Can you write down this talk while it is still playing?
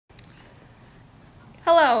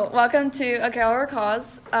Hello, welcome to A Carol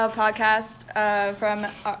Recalls, a podcast from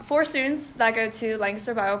 4 students that go to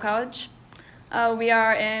Lancaster Bible College. We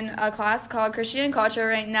are in a class called Christian and Culture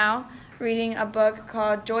right now, reading a book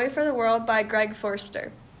called Joy for the World by Greg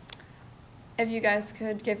Forster. If you guys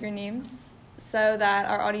could give your names so that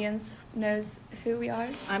our audience knows who we are.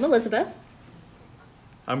 I'm Elizabeth.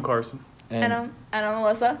 I'm Carson. And I'm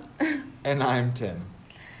Melissa. And I'm Tim.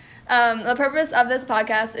 The purpose of this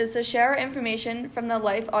podcast is to share information from the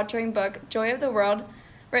life-altering book, Joy of the World,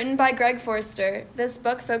 written by Greg Forster. This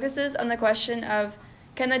book focuses on the question of,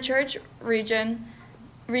 can the church region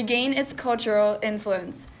regain its cultural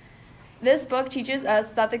influence? This book teaches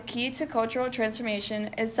us that the key to cultural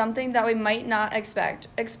transformation is something that we might not expect: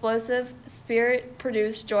 explosive,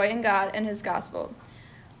 spirit-produced joy in God and His gospel.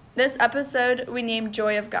 This episode we named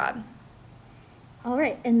Joy of God. All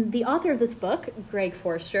right, and the author of this book, Greg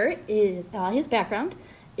Forster, is his background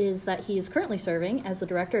is that he is currently serving as the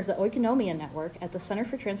director of the Oikonomia Network at the Center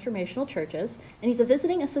for Transformational Churches, and he's a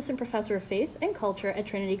visiting assistant professor of faith and culture at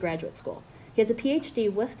Trinity Graduate School. He has a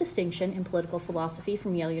PhD with distinction in political philosophy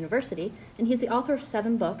from Yale University, and he's the author of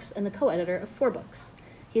 7 books and the co-editor of 4 books.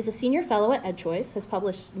 He is a senior fellow at EdChoice, has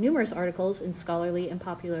published numerous articles in scholarly and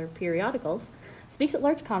popular periodicals, speaks at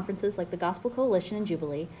large conferences like the Gospel Coalition and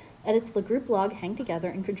Jubilee, edits the group blog Hang Together,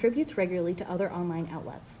 and contributes regularly to other online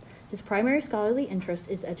outlets. His primary scholarly interest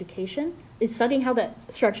is studying how the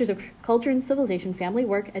structures of culture and civilization, family,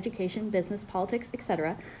 work, education, business, politics,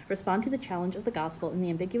 etc. respond to the challenge of the gospel and the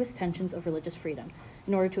ambiguous tensions of religious freedom,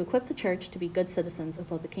 in order to equip the church to be good citizens of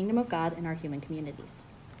both the kingdom of God and our human communities.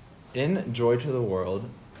 In Joy to the World,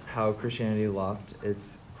 How Christianity Lost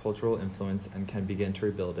Its Cultural Influence and Can Begin to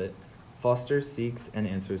Rebuild It, Forster seeks and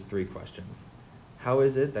answers 3 questions. How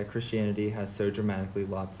is it that Christianity has so dramatically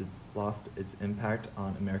lost its impact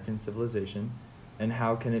on American civilization, and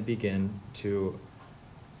how can it begin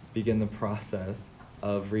the process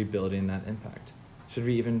of rebuilding that impact? Should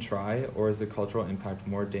we even try, or is the cultural impact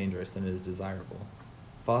more dangerous than it is desirable?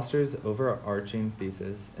 Forster's overarching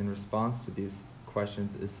thesis in response to these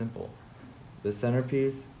questions is simple. The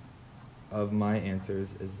centerpiece of my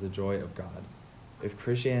answers is the joy of God. If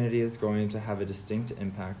Christianity is going to have a distinct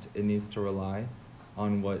impact, it needs to rely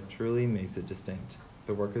on what truly makes it distinct,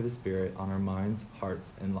 the work of the Spirit on our minds,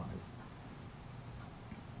 hearts, and lives.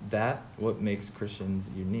 That's what makes Christians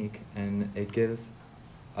unique, and it gives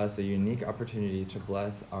us a unique opportunity to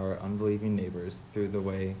bless our unbelieving neighbors through the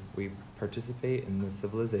way we participate in the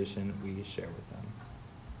civilization we share with them.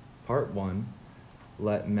 Part 1,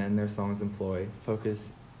 Let Men Their Songs Employ,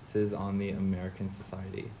 focuses on the American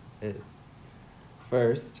society is.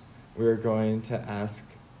 First, we're going to ask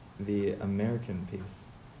the American piece.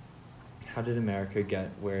 How did America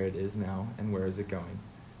get where it is now, and where is it going?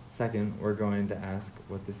 Second, we're going to ask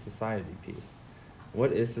what the society piece.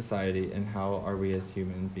 What is society, and how are we as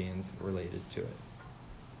human beings related to it?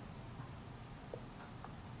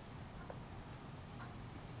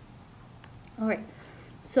 All right,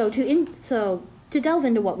 so to delve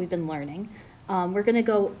into what we've been learning, we're going to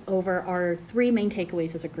go over our 3 main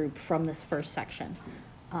takeaways as a group from this first section.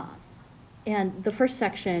 And the first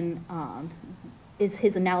section is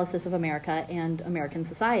his analysis of America and American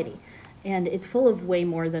society. And it's full of way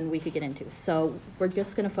more than we could get into. So we're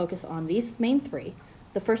just going to focus on these main 3,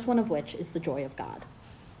 the first one of which is the joy of God,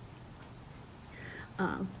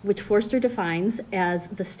 which Forster defines as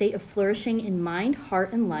the state of flourishing in mind,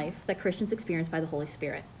 heart, and life that Christians experience by the Holy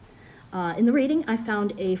Spirit. In the reading, I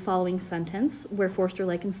found a following sentence where Forster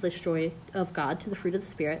likens this joy of God to the fruit of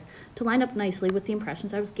the Spirit to line up nicely with the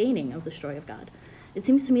impressions I was gaining of this joy of God. It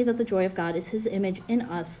seems to me that the joy of God is His image in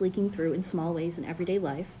us leaking through in small ways in everyday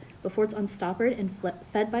life before it's unstoppered and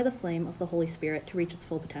fed by the flame of the Holy Spirit to reach its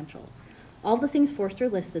full potential. All the things Forster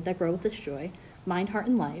listed that grow with this joy, mind, heart,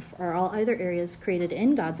 and life, are all either areas created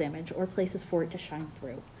in God's image or places for it to shine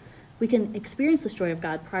through. We can experience this joy of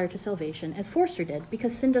God prior to salvation, as Forster did,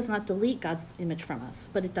 because sin does not delete God's image from us,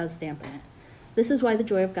 but it does dampen it. This is why the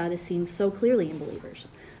joy of God is seen so clearly in believers.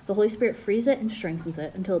 The Holy Spirit frees it and strengthens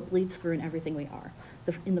it until it bleeds through in everything we are,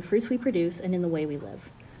 in the fruits we produce and in the way we live.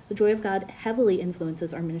 The joy of God heavily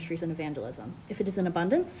influences our ministries and evangelism. If it is in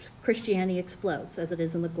abundance, Christianity explodes, as it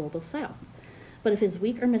is in the global South. But if it is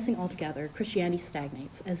weak or missing altogether, Christianity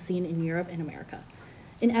stagnates, as seen in Europe and America.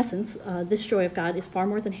 In essence, this joy of God is far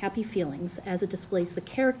more than happy feelings, as it displays the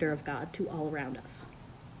character of God to all around us.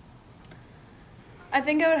 I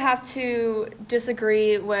think I would have to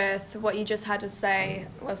disagree with what you just had to say,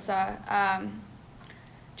 Alyssa.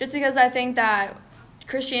 Just because I think that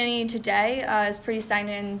Christianity today is pretty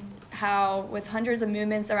stagnant in how, with hundreds of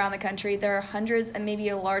movements around the country, there are hundreds and maybe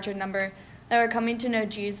a larger number that are coming to know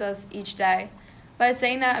Jesus each day. By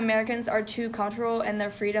saying that Americans are too comfortable in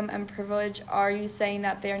their freedom and privilege, are you saying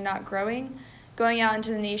that they are not growing, going out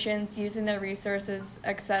into the nations, using their resources,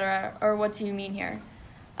 etc.? Or what do you mean here?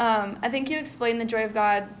 I think you explained the joy of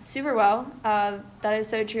God super well. That is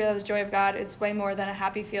so true that the joy of God is way more than a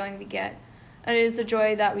happy feeling we get. It is the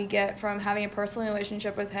joy that we get from having a personal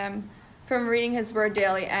relationship with Him, from reading His Word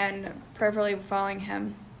daily and prayerfully following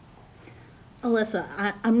Him.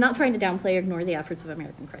 Alyssa, I'm not trying to downplay or ignore the efforts of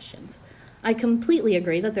American Christians. I completely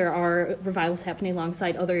agree that there are revivals happening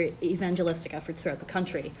alongside other evangelistic efforts throughout the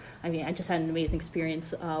country. I mean, I just had an amazing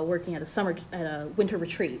experience working at a winter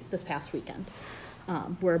retreat this past weekend,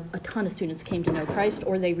 where a ton of students came to know Christ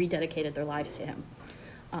or they rededicated their lives to Him.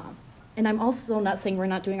 And I'm also not saying we're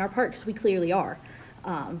not doing our part, because we clearly are.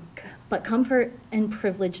 But comfort and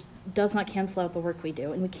privilege does not cancel out the work we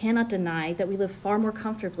do, and we cannot deny that we live far more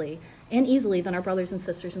comfortably and easily than our brothers and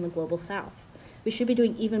sisters in the global South. We should be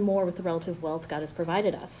doing even more with the relative wealth God has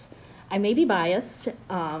provided us. I may be biased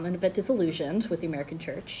and a bit disillusioned with the American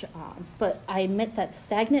church, but I admit that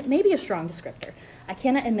stagnant may be a strong descriptor. I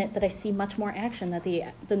cannot admit that I see much more action than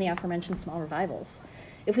the aforementioned small revivals.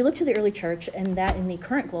 If we look to the early church and that in the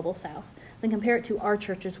current global South, then compare it to our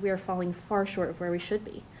churches, we are falling far short of where we should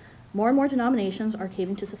be. More and more denominations are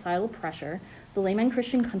caving to societal pressure. The layman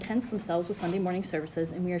Christian contents themselves with Sunday morning services,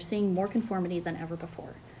 and we are seeing more conformity than ever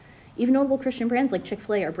before. Even notable Christian brands like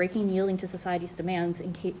Chick-fil-A are breaking and yielding to society's demands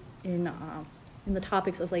in the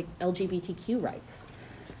topics of like LGBTQ rights.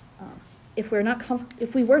 If we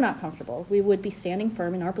were not comfortable, we would be standing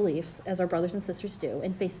firm in our beliefs, as our brothers and sisters do,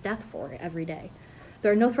 and face death for it every day.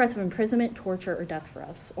 There are no threats of imprisonment, torture, or death for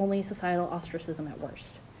us, only societal ostracism at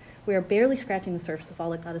worst. We are barely scratching the surface of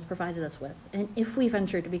all that God has provided us with, and if we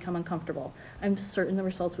ventured to become uncomfortable, I'm certain the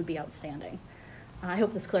results would be outstanding. I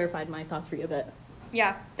hope this clarified my thoughts for you a bit.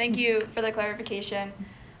 Yeah, thank you for the clarification.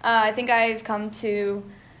 I think I've come to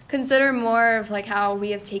consider more of like how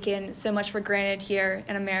we have taken so much for granted here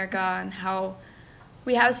in America, and how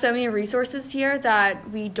we have so many resources here that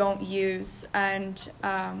we don't use, and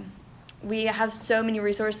we have so many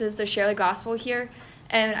resources to share the gospel here.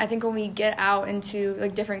 And I think when we get out into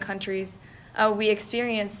like different countries, we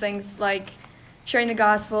experience things like sharing the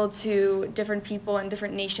gospel to different people in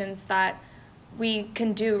different nations that we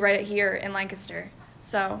can do right here in Lancaster.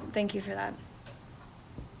 So thank you for that.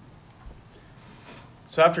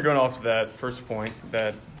 So after going off to that first point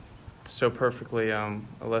that so perfectly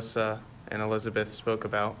Alyssa and Elizabeth spoke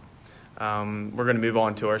about, we're going to move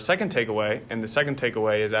on to our second takeaway. And the second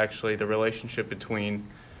takeaway is actually the relationship between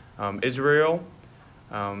Israel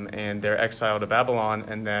and their exile to Babylon,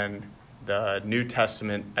 and then the New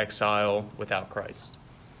Testament exile without Christ.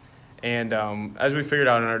 And as we figured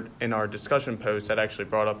out in our discussion post, that actually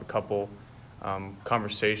brought up a couple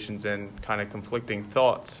conversations and kind of conflicting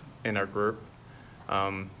thoughts in our group,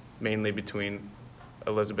 mainly between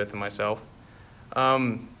Elizabeth and myself.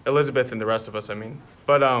 Elizabeth and the rest of us, I mean.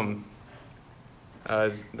 But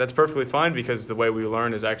that's perfectly fine, because the way we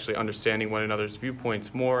learn is actually understanding one another's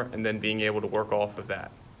viewpoints more and then being able to work off of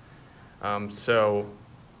that. So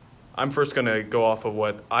I'm first going to go off of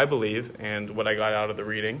what I believe and what I got out of the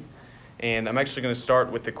reading. And I'm actually going to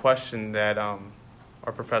start with the question that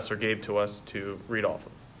our professor gave to us to read off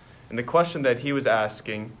of. And the question that he was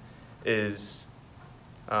asking is,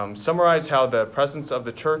 summarize how the presence of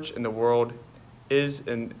the church in the world is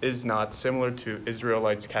and is not similar to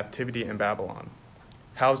Israelites' captivity in Babylon.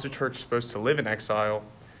 How is the church supposed to live in exile,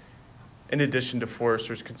 in addition to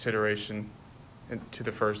Forrester's consideration to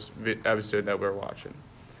the first episode that we're watching?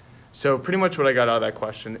 So pretty much what I got out of that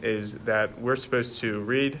question is that we're supposed to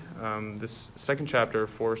read this second chapter of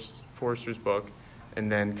Forrester's book and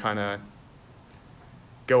then kind of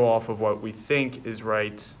go off of what we think is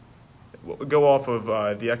right, go off of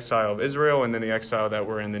the exile of Israel and then the exile that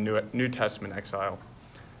we're in, the New Testament exile.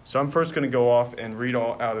 So I'm first going to go off and read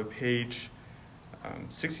all out of page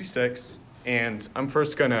 66, and I'm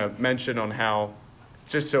first going to mention on how,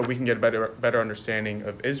 just so we can get a better understanding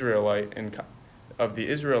of of the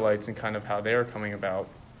Israelites and kind of how they are coming about.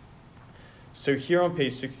 So here on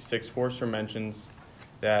page 66, Forrester mentions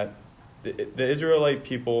that the Israelite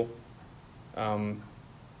people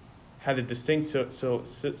had a distinct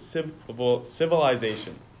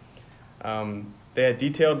civilization. They had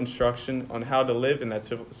detailed instruction on how to live in that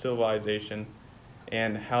civilization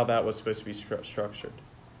and how that was supposed to be structured.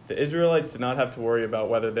 The Israelites did not have to worry about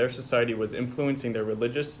whether their society was influencing their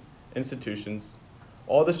religious institutions.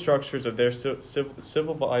 All the structures of their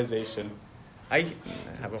civilization, I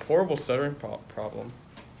have a horrible stuttering problem,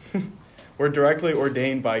 were directly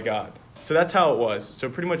ordained by God. So that's how it was. So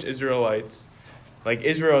pretty much Israelites, like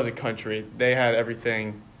Israel as a country, they had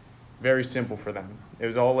everything very simple for them. It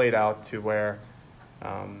was all laid out to where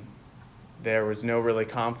there was no really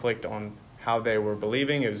conflict on how they were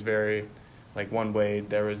believing. It was very, like, one way.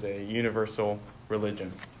 There was a universal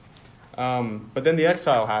religion. But then the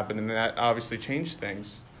exile happened, and that obviously changed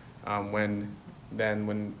things. When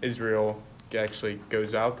Israel actually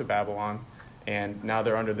goes out to Babylon, and now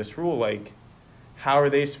they're under this rule, like, how are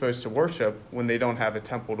they supposed to worship when they don't have a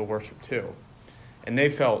temple to worship to? And they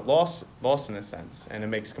felt lost in a sense, and it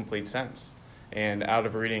makes complete sense. And out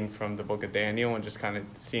of reading from the book of Daniel and just kind of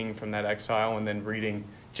seeing from that exile, and then reading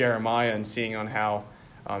Jeremiah and seeing on how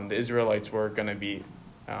the Israelites were going to be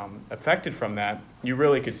affected from that, you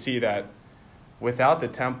really could see that without the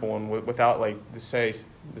temple and without, like, the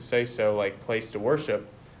say-so, like, place to worship,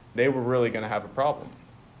 they were really going to have a problem.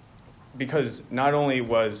 Because not only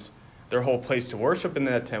was their whole place to worship in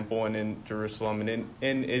that temple and in Jerusalem and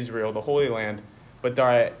in Israel, the Holy Land, but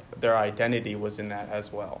their identity was in that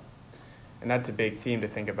as well. And that's a big theme to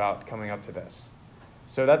think about coming up to this.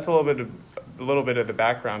 So that's a little bit of the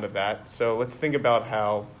background of that. So let's think about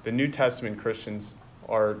how the New Testament Christians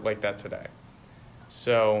are like that today.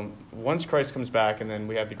 So once Christ comes back, and then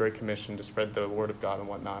we have the Great Commission to spread the Word of God and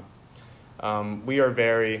whatnot, we are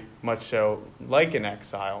very much so like an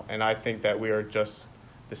exile, and I think that we are just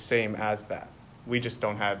the same as that. We just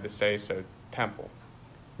don't have the say-so temple.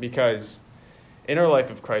 Because in our life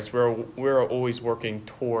of Christ, we're always working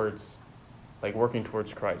towards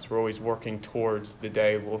Christ. We're always working towards the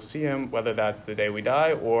day we'll see him, whether that's the day we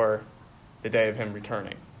die or the day of him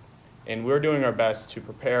returning. And we're doing our best to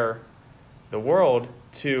prepare the world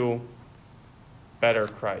to better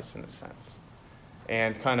Christ in a sense,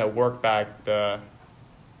 and kind of work back the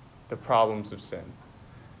problems of sin.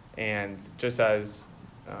 And just as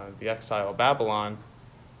the exile of Babylon,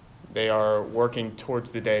 they are working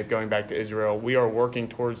towards the day of going back to Israel, we are working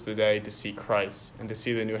towards the day to see Christ and to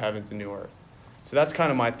see the new heavens and new earth. So that's kind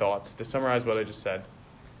of my thoughts. To summarize what I just said,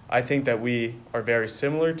 I think that we are very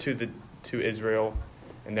similar to Israel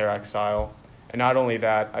in their exile. And not only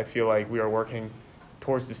that, I feel like we are working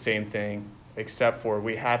towards the same thing, except for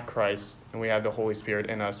we have Christ and we have the Holy Spirit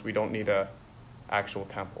in us. We don't need an actual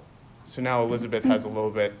temple. So now Elizabeth has a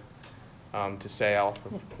little bit to say off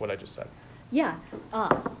of what I just said. Yeah.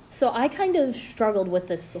 So I kind of struggled with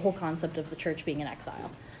this whole concept of the church being in exile,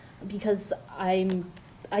 because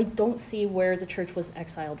I don't see where the church was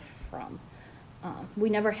exiled from. We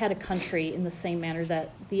never had a country in the same manner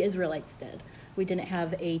that the Israelites did. We didn't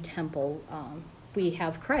have a temple. We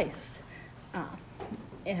have Christ.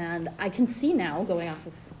 And I can see now, going off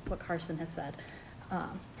of what Carson has said,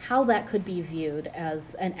 how that could be viewed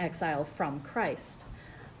as an exile from Christ.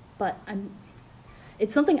 But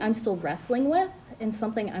it's something I'm still wrestling with, and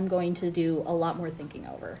something I'm going to do a lot more thinking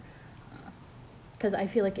over. Because I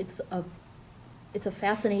feel like it's a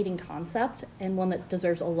fascinating concept, and one that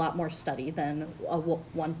deserves a lot more study than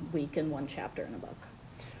 1 week and 1 chapter in a book.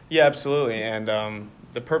 Yeah, absolutely. And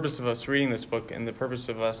the purpose of us reading this book, and the purpose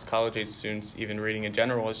of us college-age students even reading in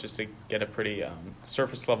general, is just to get a pretty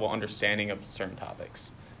surface-level understanding of certain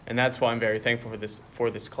topics. And that's why I'm very thankful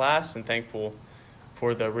for this class, and thankful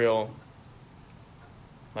for the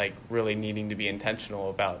really needing to be intentional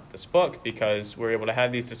about this book, because we're able to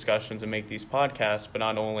have these discussions and make these podcasts, but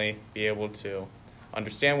not only be able to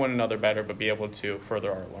understand one another better, but be able to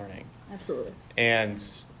further our learning. Absolutely. And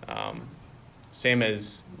same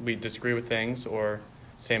as we disagree with things, or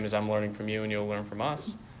same as I'm learning from you and you'll learn from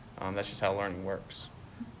us, that's just how learning works.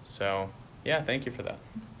 So, yeah, thank you for that.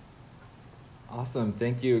 Awesome.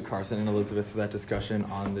 Thank you, Carson and Elizabeth, for that discussion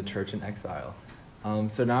on the church in exile.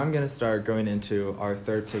 So now I'm going to start going into our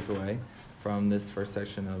third takeaway from this first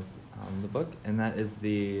section of the book, and that is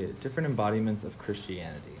the different embodiments of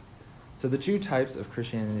Christianity. So the 2 types of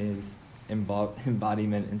Christianity's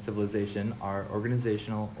embodiment in civilization are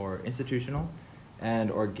organizational or institutional,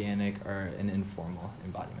 and organic or an informal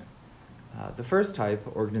embodiment. The first type,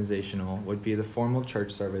 organizational, would be the formal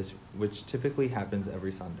church service, which typically happens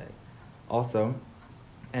every Sunday. Also,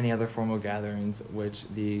 any other formal gatherings which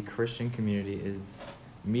the Christian community is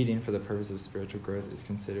meeting for the purpose of spiritual growth is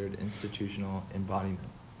considered institutional embodiment.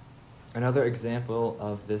 Another example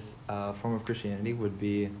of this form of Christianity would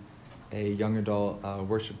be a young adult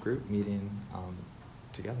worship group meeting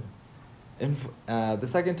together. The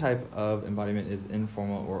second type of embodiment is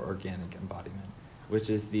informal or organic embodiment, which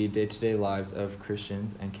is the day-to-day lives of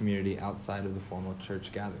Christians and community outside of the formal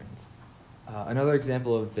church gatherings. Another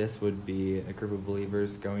example of this would be a group of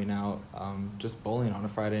believers going out just bowling on a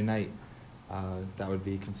Friday night. That would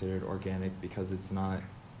be considered organic because it's not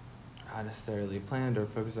necessarily planned or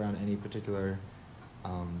focused around any particular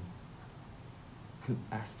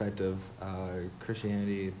aspect of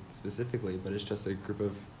Christianity specifically, but it's just a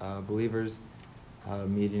group of believers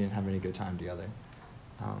meeting and having a good time together.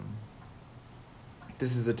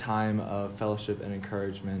 This is a time of fellowship and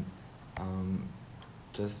encouragement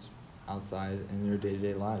just outside in your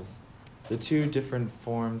day-to-day lives. The two different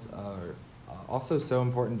forms are also so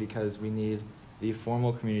important because we need the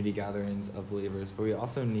formal community gatherings of believers, but we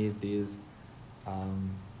also need these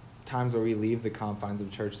times where we leave the confines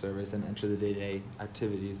of church service and enter the day-to-day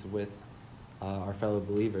activities with our fellow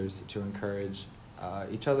believers to encourage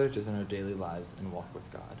each other just in our daily lives and walk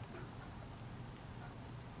with God.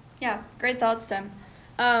 Yeah, great thoughts, Tim.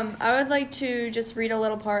 I would like to just read a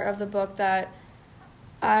little part of the book that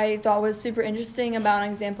I thought was super interesting about an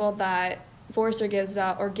example that Forster gives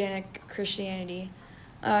about organic Christianity.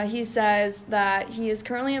 He says that he is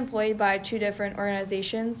currently employed by 2 different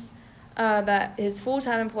organizations, that his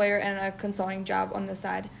full-time employer and a consulting job on the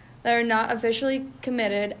side, that are not officially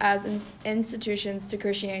committed as institutions to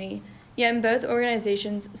Christianity, yet in both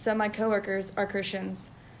organizations some of my coworkers are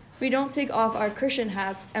Christians. We don't take off our Christian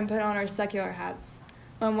hats and put on our secular hats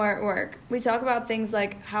when we're at work. We talk about things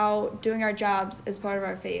like how doing our jobs is part of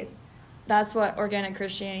our faith. That's what organic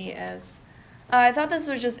Christianity is. I thought this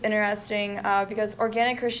was just interesting because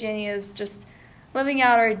organic Christianity is just living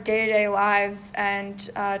out our day-to-day lives and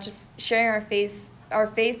just sharing our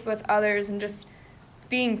faith with others and just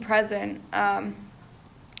being present.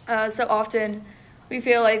 So often we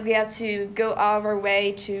feel like we have to go out of our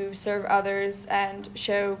way to serve others and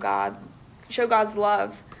show God's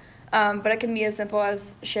love. But it can be as simple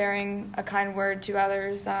as sharing a kind word to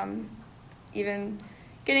others, even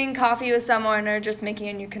getting coffee with someone or just making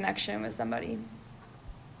a new connection with somebody.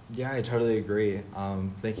 Yeah, I totally agree.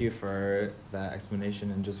 Thank you for that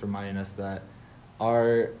explanation and just reminding us that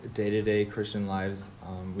our day-to-day Christian lives,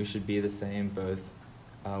 we should be the same, both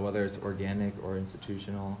whether it's organic or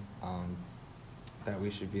institutional, that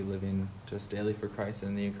we should be living just daily for Christ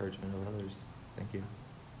and the encouragement of others. Thank you.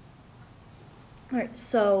 All right,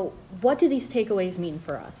 so what do these takeaways mean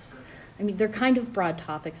for us? I mean, they're kind of broad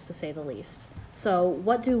topics, to say the least. So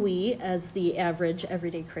what do we, as the average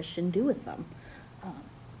everyday Christian, do with them?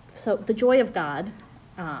 So the joy of God,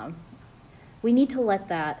 we need to let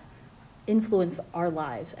that influence our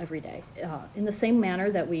lives every day. In the same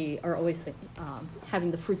manner that we are always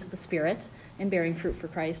having the fruits of the Spirit and bearing fruit for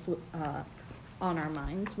Christ on our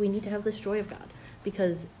minds, we need to have this joy of God,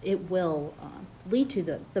 because it will lead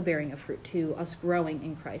to the bearing of fruit, to us growing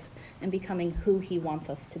in Christ and becoming who He wants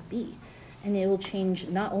us to be. And it will change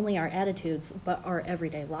not only our attitudes, but our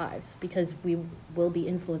everyday lives, because we will be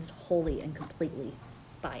influenced wholly and completely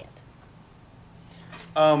by it.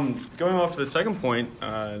 Going off to the second point,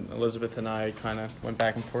 Elizabeth and I kind of went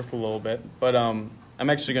back and forth a little bit, but I'm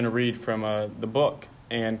actually going to read from the book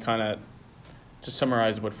and kind of just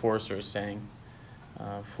summarize what Forster is saying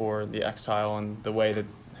for the exile and the way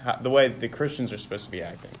the Christians are supposed to be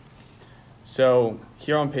acting. So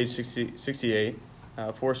here on page 68,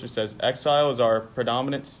 Forster says, "Exile is our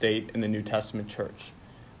predominant state in the New Testament church,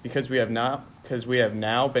 because we have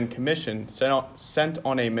now been commissioned, sent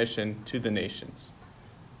on a mission to the nations.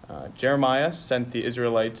 Jeremiah sent the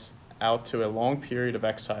Israelites out to a long period of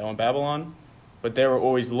exile in Babylon, but they were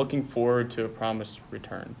always looking forward to a promised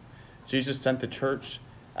return. Jesus sent the church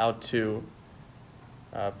out to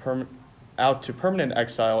permanent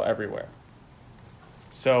exile everywhere."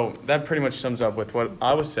 So that pretty much sums up with what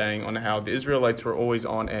I was saying on how the Israelites were always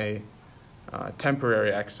on a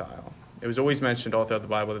temporary exile. It was always mentioned all throughout the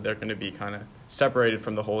Bible that they're going to be kind of separated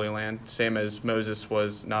from the Holy Land, same as Moses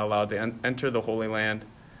was not allowed to enter the Holy Land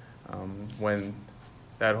when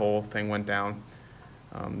that whole thing went down.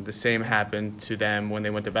 The same happened to them when they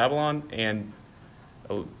went to Babylon, and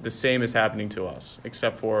the same is happening to us,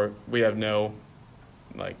 except for we have no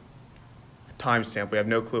timestamp. We have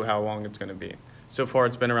no clue how long it's going to be. So far,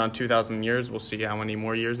 it's been around 2,000 years. We'll see how many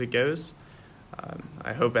more years it goes.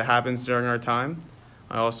 I hope it happens during our time.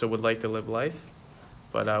 I also would like to live life,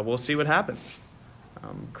 but we'll see what happens.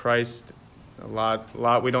 Christ, a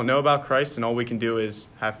lot we don't know about Christ, and all we can do is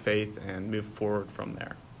have faith and move forward from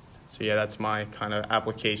there. So yeah, that's my kind of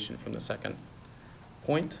application from the second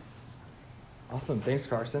point. Awesome. Thanks,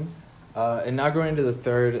 Carson. And now going into the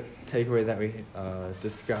third takeaway that we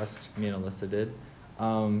discussed, me and Alyssa did.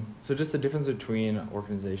 So just the difference between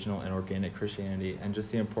organizational and organic Christianity, and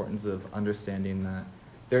just the importance of understanding that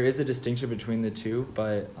there is a distinction between the two,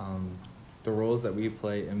 but the roles that we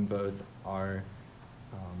play in both are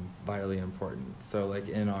vitally important. So like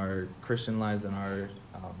in our Christian lives and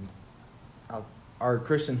our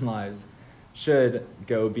Christian lives should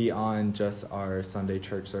go beyond just our Sunday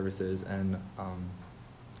church services and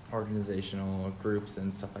organizational groups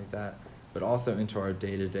and stuff like that, but also into our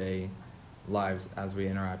day-to-day lives as we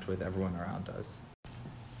interact with everyone around us.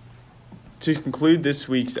 To conclude this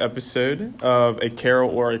week's episode of A Carol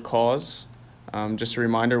or a Cause, just a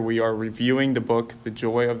reminder, we are reviewing the book The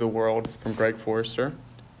Joy of the World from Greg Forrester.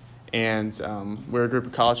 And we're a group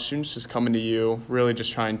of college students just coming to you, really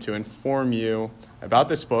just trying to inform you about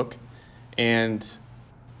this book. And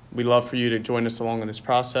we'd love for you to join us along in this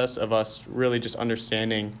process of us really just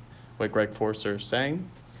understanding what Greg Forrester is saying.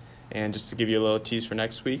 And just to give you a little tease for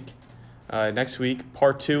next week,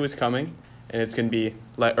 part 2 is coming, and it's going to be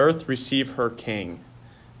Let Earth Receive Her King.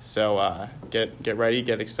 So get ready,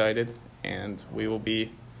 get excited, and we will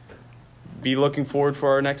be looking forward for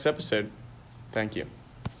our next episode. Thank you.